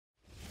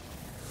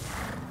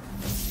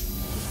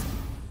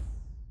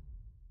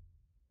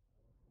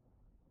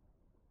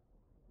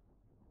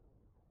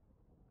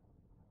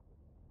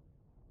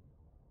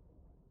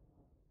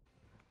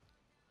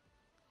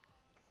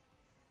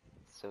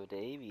So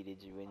Davey,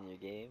 did you win your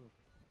game?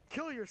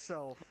 Kill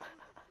yourself.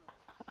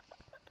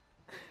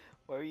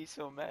 Why are you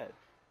so mad?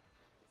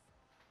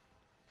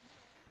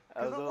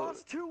 Because I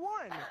lost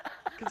 2-1.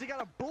 Because he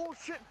got a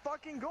bullshit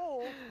fucking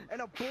goal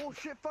and a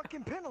bullshit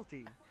fucking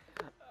penalty.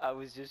 I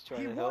was just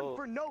trying He to won help.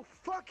 for no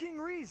fucking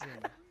reason.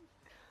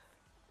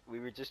 We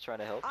were just trying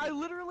to help I you.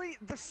 literally,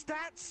 the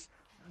stats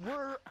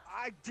were,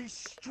 I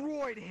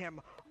destroyed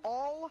him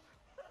all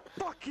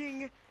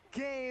fucking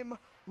game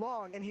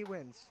long, and he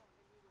wins.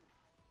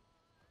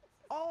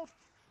 All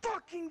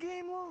fucking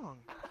game long.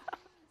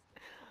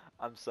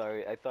 I'm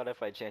sorry, I thought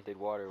if I chanted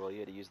water while you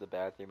had to use the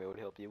bathroom, it would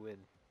help you win.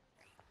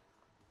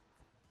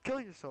 Kill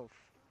yourself.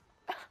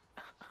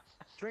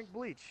 Drink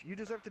bleach. You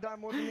deserve to die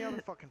more than the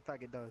other fucking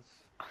faggot does.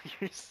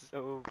 You're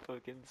so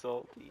fucking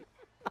salty.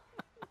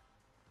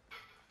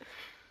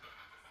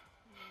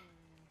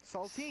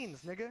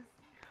 Saltines, nigga.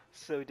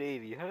 So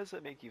Davey, how does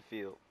that make you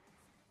feel?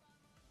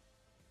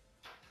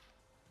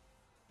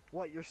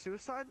 What, your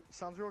suicide?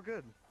 Sounds real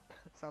good.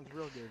 Sounds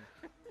real good.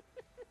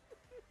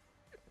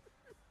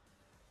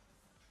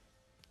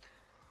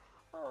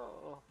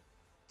 Oh.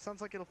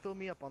 Sounds like it'll fill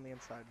me up on the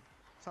inside.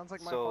 Sounds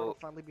like my So, heart will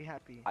finally be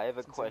happy. I have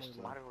a since I'm question.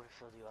 losing. Water would have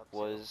filled you up.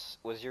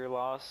 Was your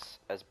loss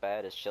as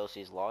bad as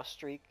Chelsea's loss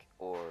streak,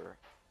 or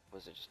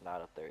was it just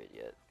not up there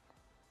yet?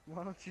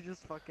 Why don't you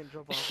just fucking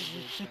jump off a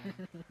bridge,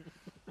 fam?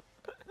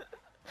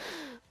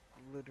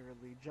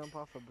 Literally, jump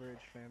off a bridge,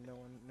 fam. No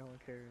one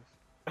cares.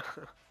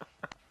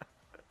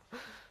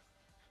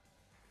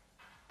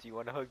 Do you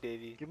want to hug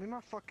Davey? Give me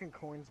my fucking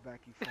coins back,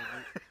 you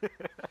faggot.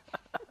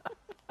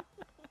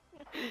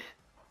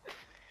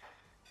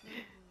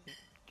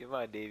 Come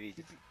on, Davey.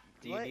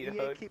 Do you Let need a EA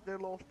hug? keep their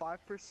little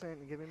 5%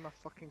 and give me my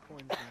fucking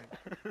coins back.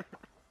 I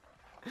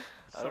don't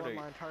Selling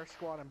know. my entire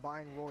squad and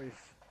buying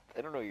Royce.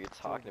 I don't know what you're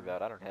talking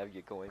about. I don't have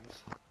your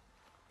coins.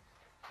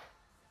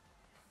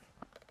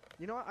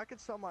 You know what? I could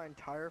sell my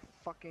entire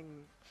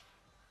fucking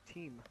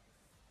team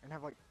and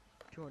have like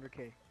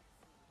 200k.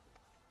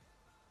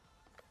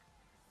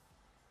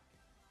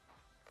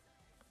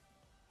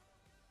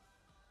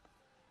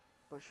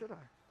 But should I?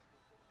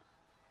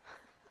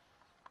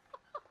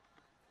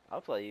 I'll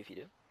play you if you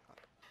do.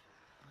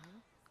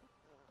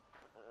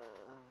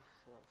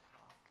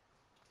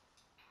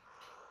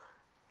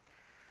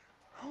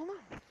 I don't know.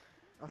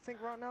 I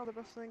think right now the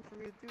best thing for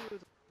me to do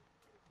is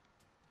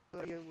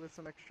get with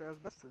some extra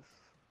asbestos.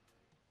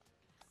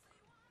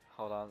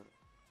 Hold on.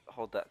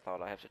 Hold that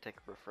thought. I have to take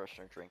a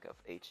refreshing drink of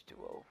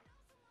H2O,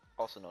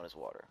 also known as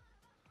water.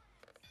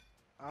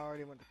 I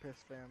already went to piss,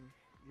 fam.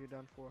 You're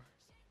done for.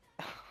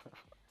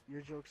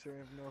 Your jokes are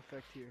of no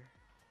effect here.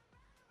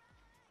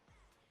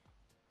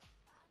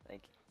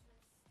 Thank you.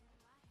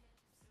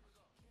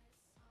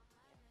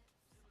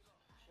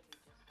 Should be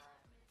just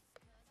fine.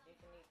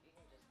 You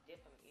can just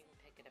dip them. You can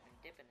pick it up and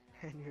dip it in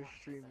there. And you're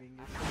streaming.